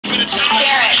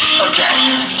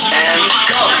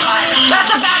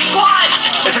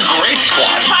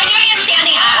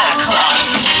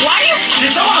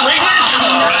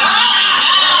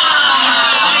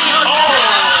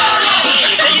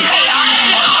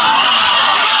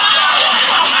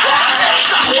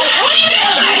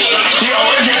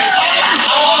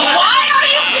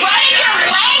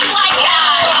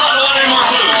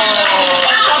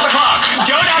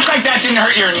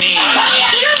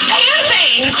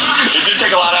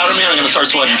take a lot out of me. I'm going to start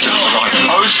sweating soon.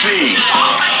 OC,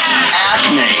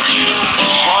 Acme,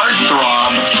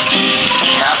 Heartthrob,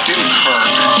 Captain Kirk,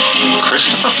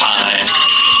 Christopher Pine.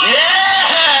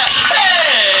 Yeah!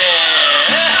 Hey!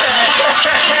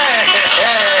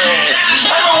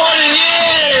 I haven't won in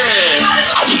years!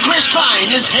 Chris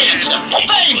Pine is handsome,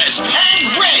 famous, and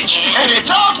rich, and it's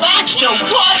all thanks to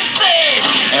one thing.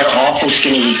 An awful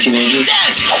skinny teenager.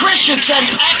 Yes, Chris should send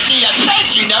Acme a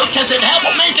thank you note because it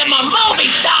helped make him a movie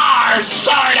star,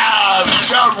 sort of.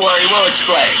 Don't worry, we'll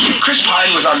explain. Chris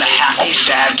Pine was on the Happy,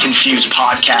 Sad, Confused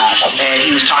podcast, and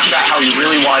he was talking about how he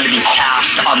really wanted to be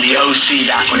cast on the OC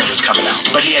back when it was coming out.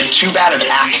 But he had too bad of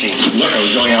acting. Look, I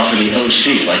was going out for the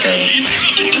OC, like a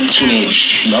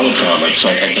teenage melodrama. It's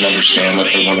like I can understand that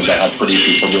they wanted to have pretty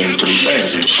people doing pretty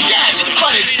things. Yes,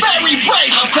 but it's very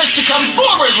brave of Chris to come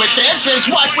forward with this, is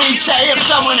what we'd say if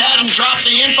someone hadn't dropped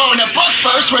the info in a book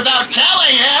first without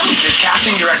telling him. His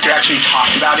casting director actually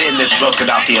talked about it in this book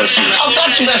about the OC. Oh,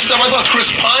 that's messed up. I thought Chris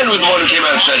Pine was the one who came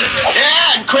out and said it.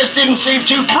 Yeah, and Chris didn't seem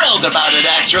too thrilled about it,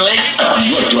 actually.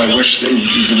 Look, do I wish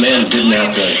the man didn't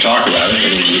have to talk about it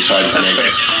and he decided to make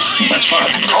it? That's fine.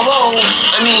 Although,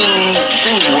 I mean,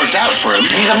 things worked out for him.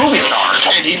 He's a movie star.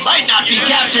 And he might not be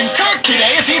Captain Kirk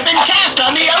today if he'd been cast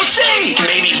on the OC.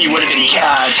 Maybe he would have been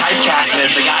typecasted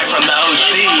as the guy from the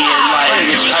OC, and He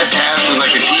gets typecast as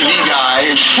like a TV guy.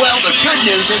 Well, the good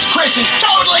news is Chris is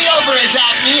totally over his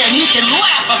acne and he can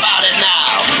laugh about it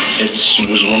now. It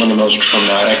was one of the most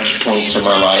traumatic points of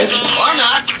my life. Or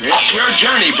not. It's your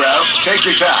journey, bro. Take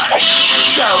your time.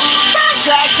 So, thanks,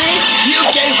 Acme. You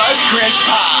gave us Chris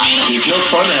Pine. It's no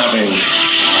fun having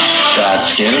bad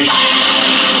skin.